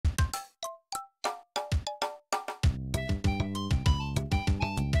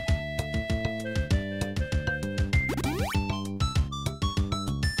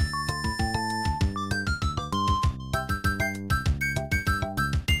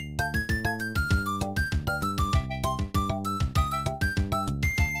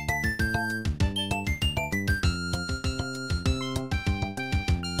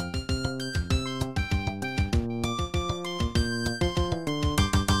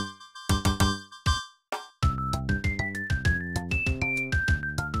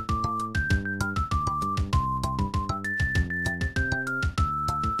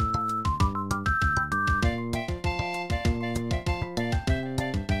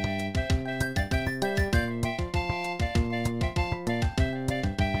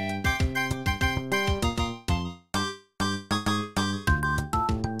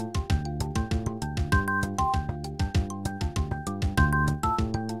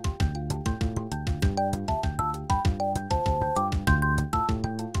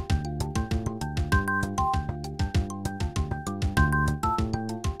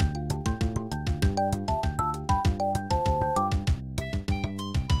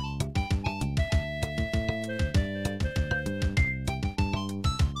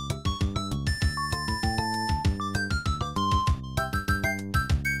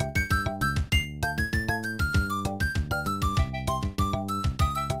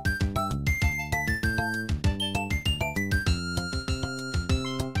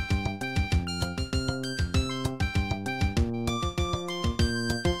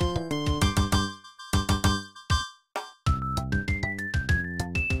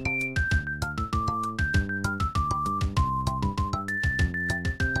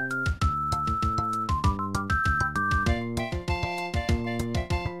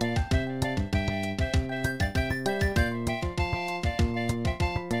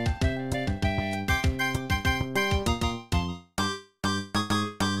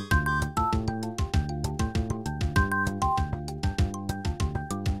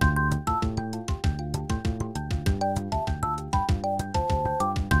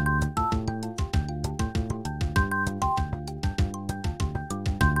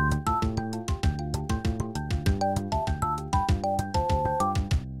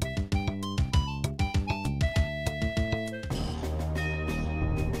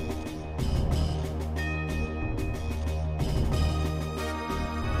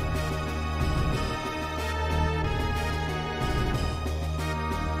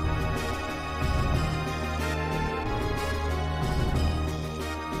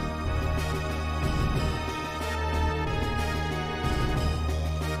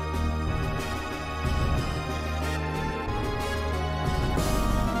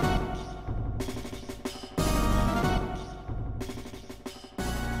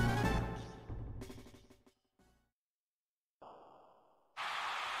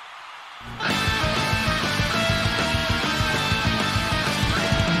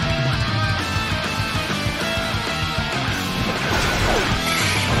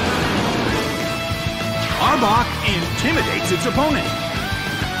Arbok intimidates its opponent.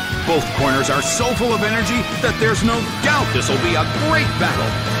 Both corners are so full of energy that there's no doubt this will be a great battle.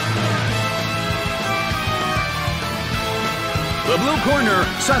 The blue corner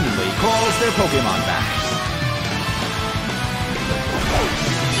suddenly calls their Pokémon back.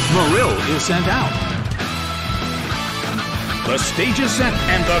 Marill is sent out. The stage is set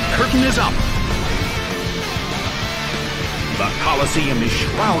and the curtain is up. The Colosseum is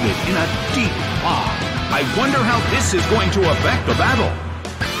shrouded in a deep fog. I wonder how this is going to affect the battle.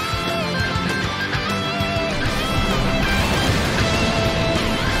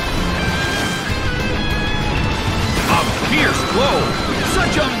 A fierce blow!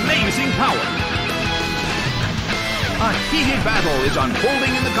 Such amazing power! A heated battle is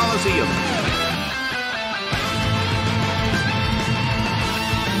unfolding in the Colosseum.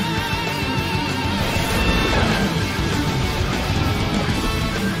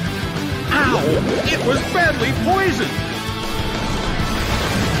 It was badly poisoned!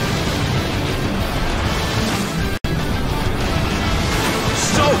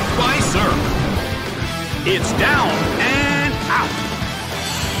 Soaked by surf! It's down and out!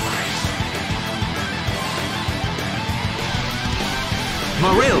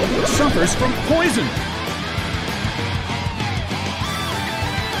 Marill suffers from poison!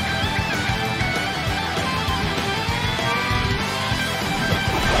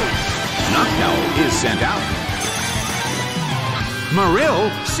 Is sent out. Marill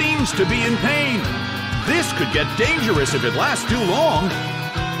seems to be in pain. This could get dangerous if it lasts too long.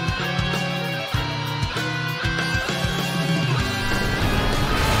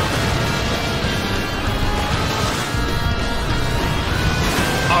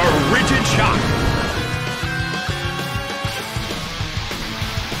 A rigid shock.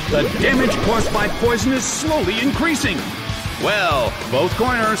 The damage caused by poison is slowly increasing. Well, both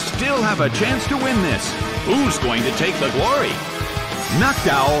corners still have a chance to win this. Who's going to take the glory?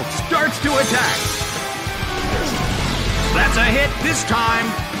 Noctowl starts to attack. That's a hit this time.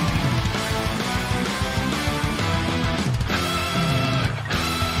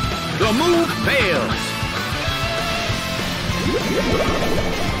 The move fails.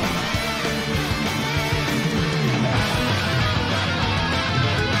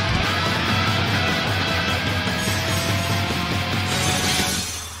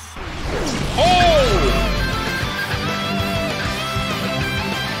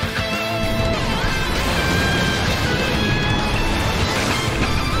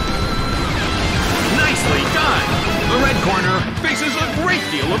 Corner faces a great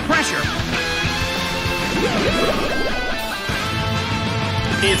deal of pressure.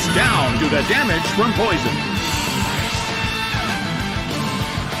 It's down due to damage from poison.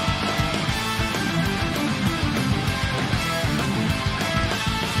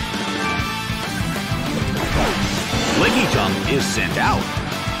 Lickitung is sent out.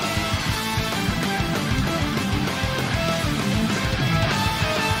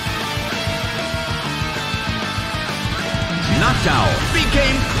 Noctowl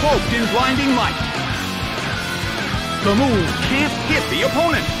became cloaked in blinding light. The move can't hit the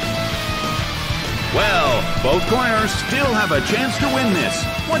opponent. Well, both corners still have a chance to win this.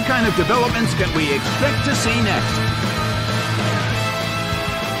 What kind of developments can we expect to see next?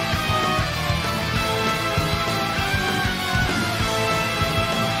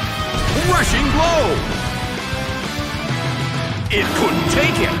 Rushing blow! It couldn't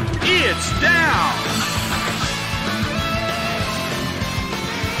take it. It's down!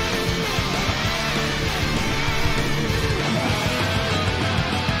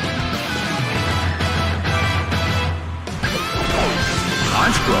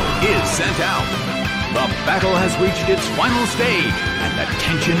 Is sent out. The battle has reached its final stage, and the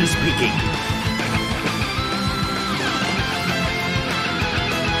tension is peaking.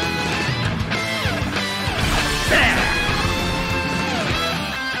 Bam!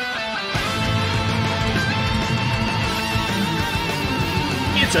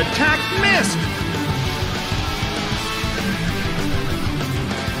 Its attack missed!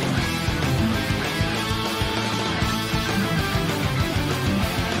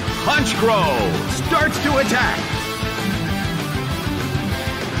 Punchcrow starts to attack.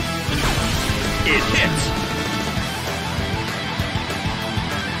 It hits.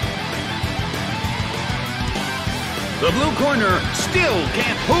 The blue corner still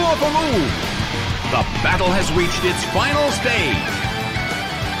can't pull off a move. The battle has reached its final stage.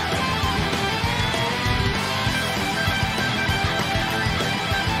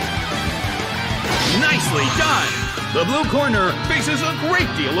 Nicely done. The blue corner faces a great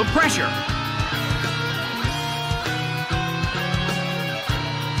deal of pressure.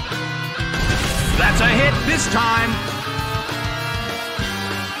 That's a hit this time.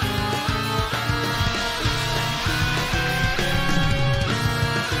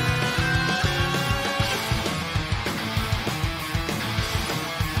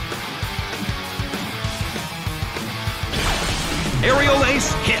 Aerial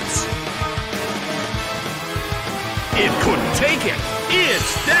Ace hits. It couldn't take it.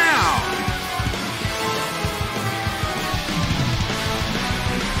 It's down.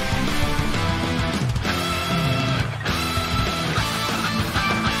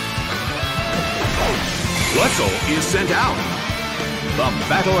 Plusle is sent out. The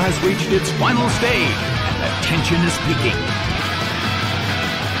battle has reached its final stage, and the tension is peaking.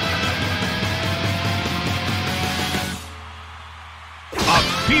 A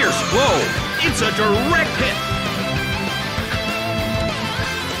fierce blow. It's a direct hit.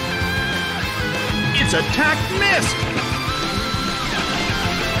 Its attack missed.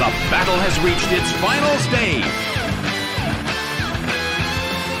 The battle has reached its final stage.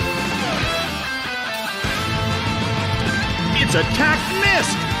 Its attack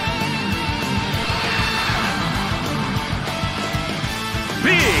missed.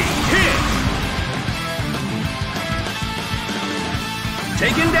 Big hit.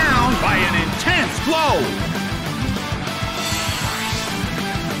 Taken down by an intense blow.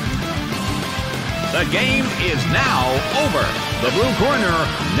 The game is now over. The blue corner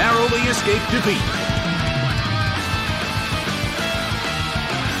narrowly escaped defeat.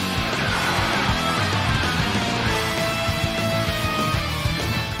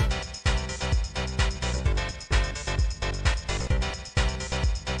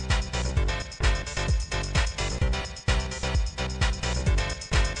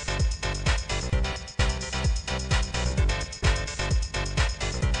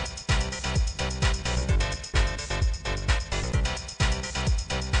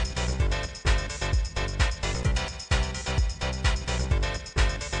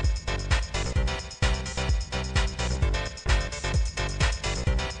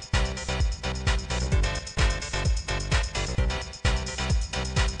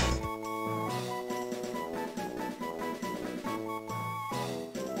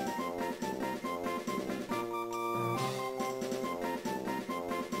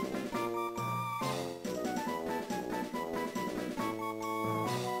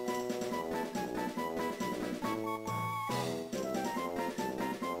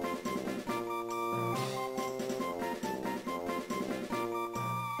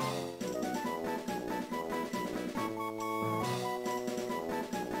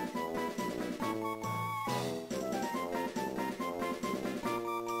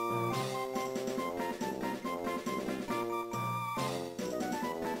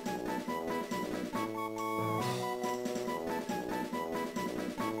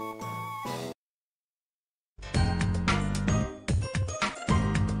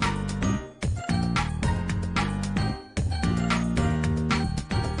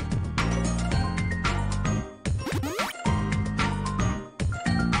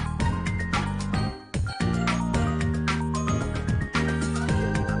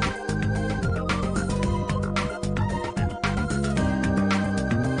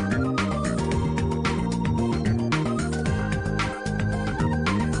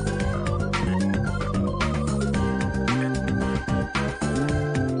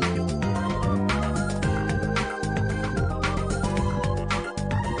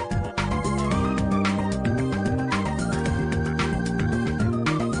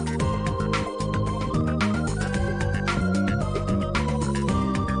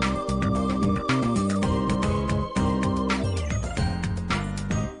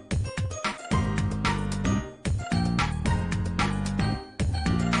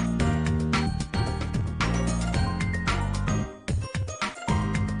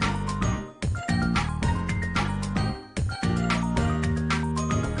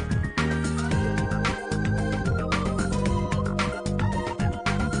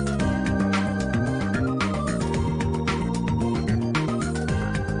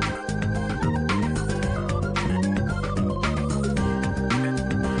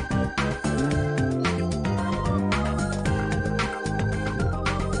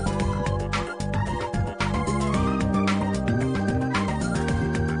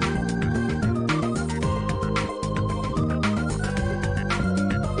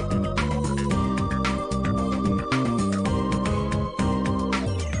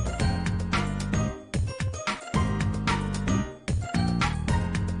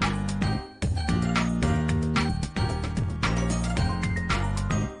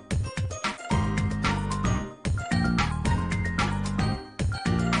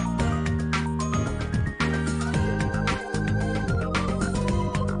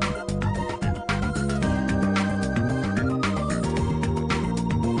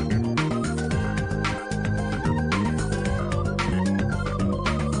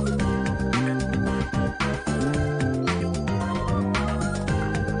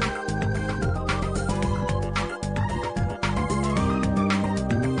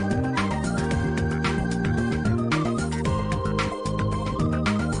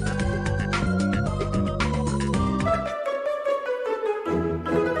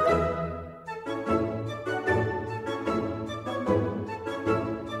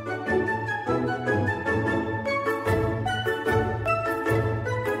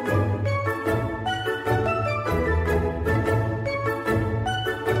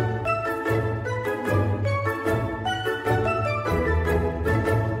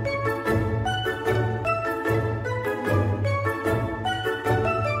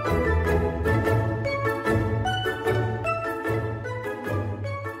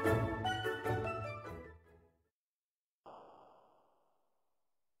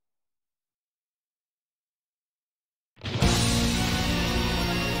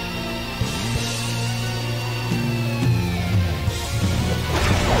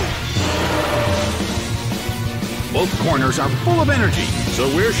 corners are full of energy, so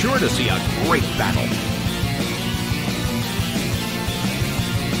we're sure to see a great battle.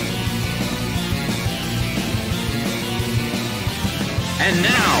 And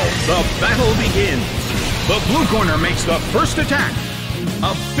now, the battle begins. The blue corner makes the first attack.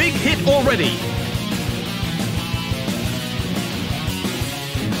 A big hit already.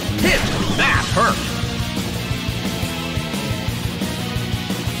 Hit! That hurt.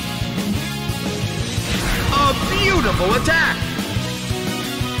 A beautiful attack.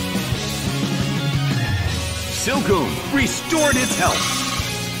 Silcoon restored its health.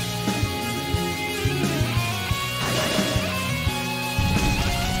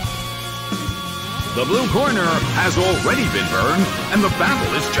 The blue corner has already been burned, and the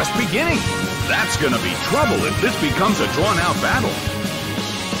battle is just beginning. That's gonna be trouble if this becomes a drawn-out battle.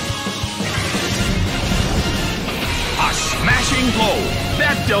 A smashing blow!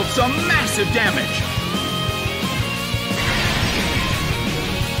 That dealt some massive damage.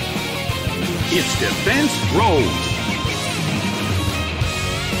 Its defense rose.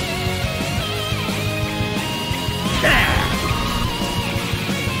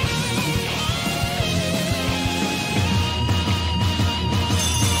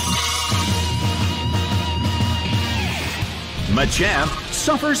 Machamp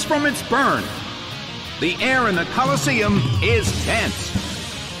suffers from its burn. The air in the Colosseum is tense.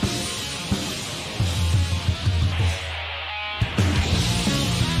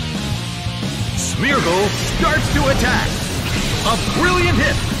 Smeargle starts to attack. A brilliant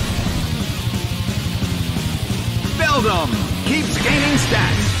hit. Beldum keeps gaining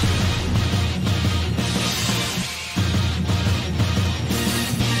stats.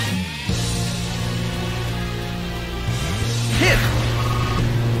 Hit!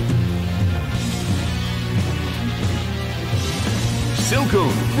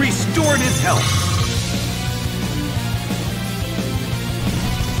 Silcoon restored its health.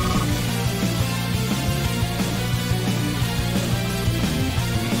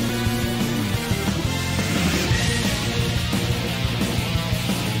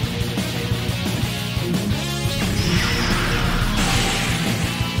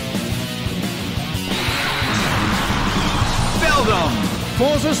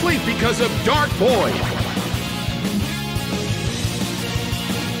 Falls asleep because of Dark Void.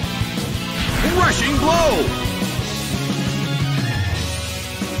 Rushing blow.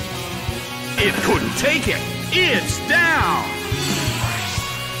 It couldn't take it. It's down.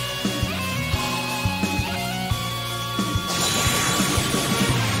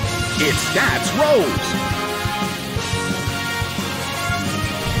 Its stats rose.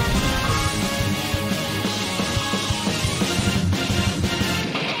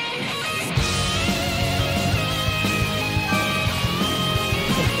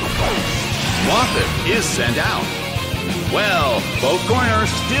 Is sent out. Well, both corners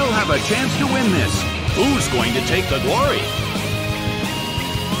still have a chance to win this. Who's going to take the glory?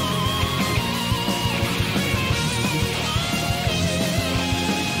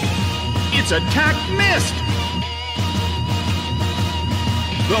 Its attack missed.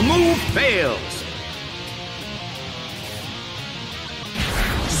 The move fails.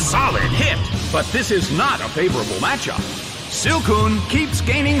 Solid hit, but this is not a favorable matchup. Silcoon keeps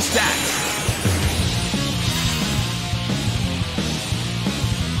gaining stats.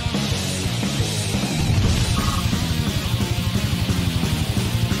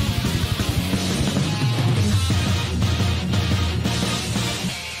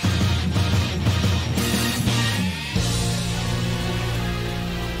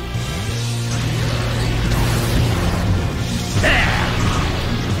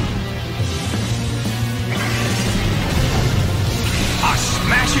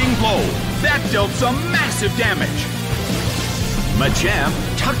 That dealt some massive damage. Machamp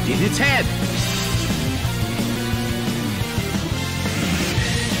tucked in its head.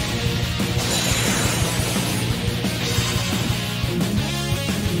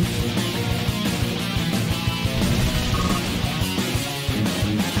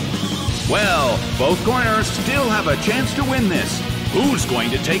 Well, both corners still have a chance to win this. Who's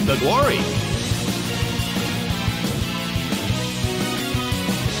going to take the glory?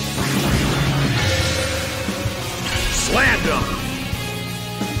 Slammed him.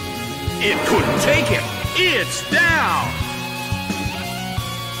 It couldn't take it. It's down.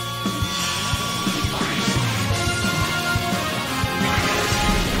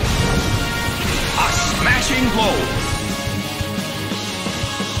 A smashing blow.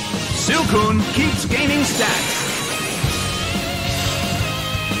 Silcoon keeps gaining stats.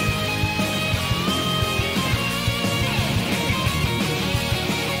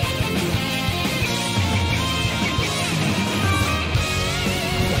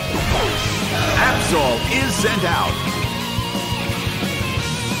 sent out.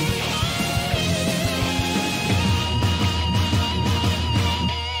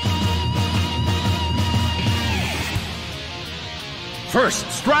 First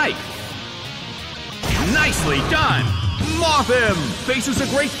strike. Nicely done. Mothim faces a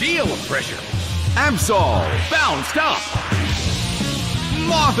great deal of pressure. Absol bounced up.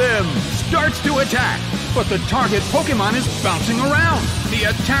 Mothim starts to attack, but the target Pokémon is bouncing around. The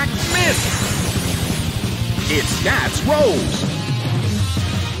attack missed. Its stats rose.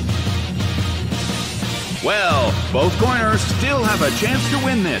 Well, both corners still have a chance to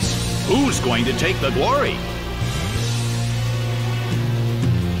win this. Who's going to take the glory?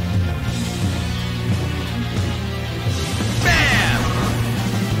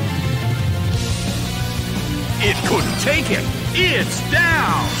 It couldn't take it. It's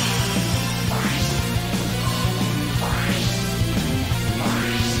down.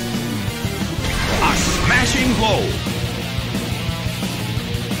 A smashing blow.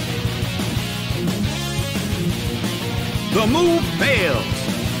 The move fails.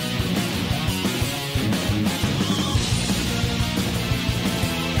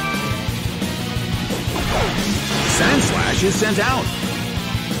 Sandslash is sent out.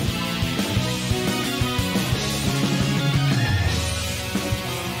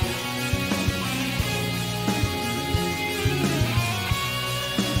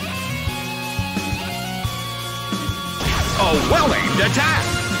 A well-aimed attack!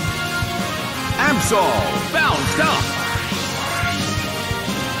 Absol bounced up!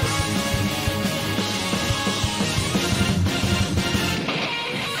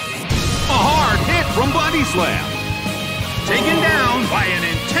 A hard hit from Body Slam! Taken down by an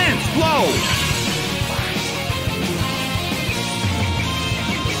intense blow!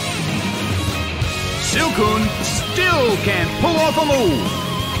 Silcoon still can't pull off a move!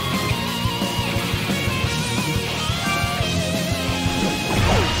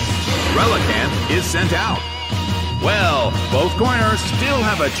 Relicanth is sent out. Well, both corners still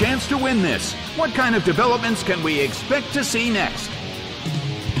have a chance to win this. What kind of developments can we expect to see next?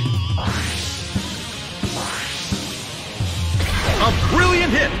 A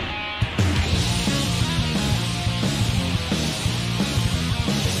brilliant hit!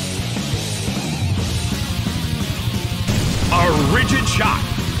 A rigid shot!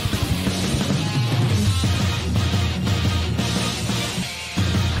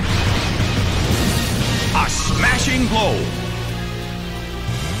 Smashing blow.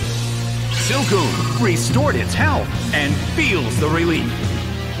 Silcoon restored its health and feels the relief.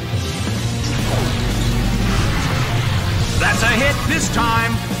 That's a hit this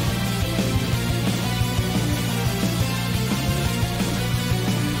time.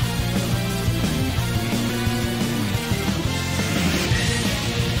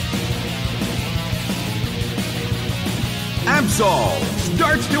 Absol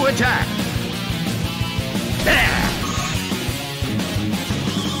starts to attack. There!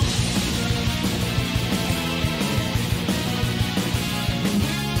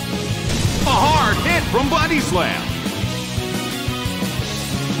 A hard hit from Body Slam.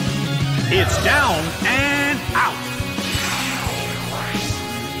 It's down and out.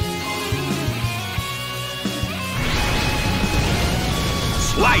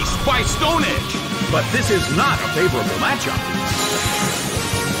 Sliced by Stone Edge. But this is not a favorable matchup.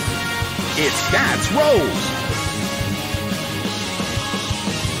 Its stats rose.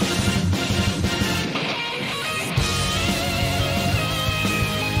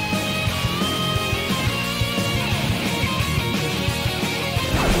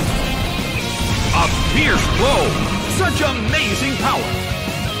 A fierce blow. Such amazing power.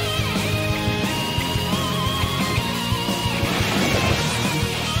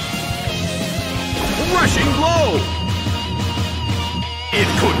 Rushing blow. It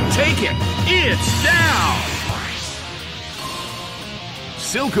couldn't take it. It's down.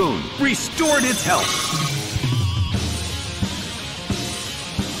 Silcoon restored its health.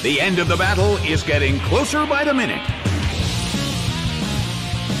 The end of the battle is getting closer by the minute.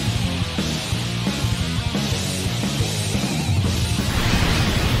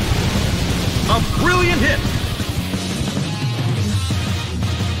 A brilliant hit.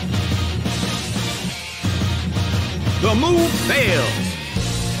 The move fails.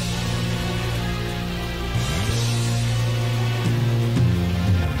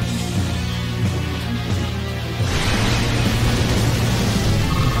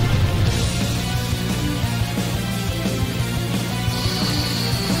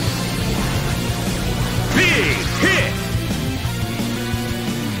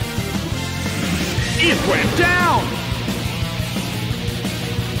 It went down!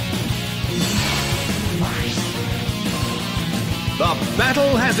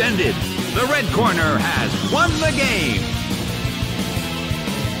 battle has ended. The red corner has won the game.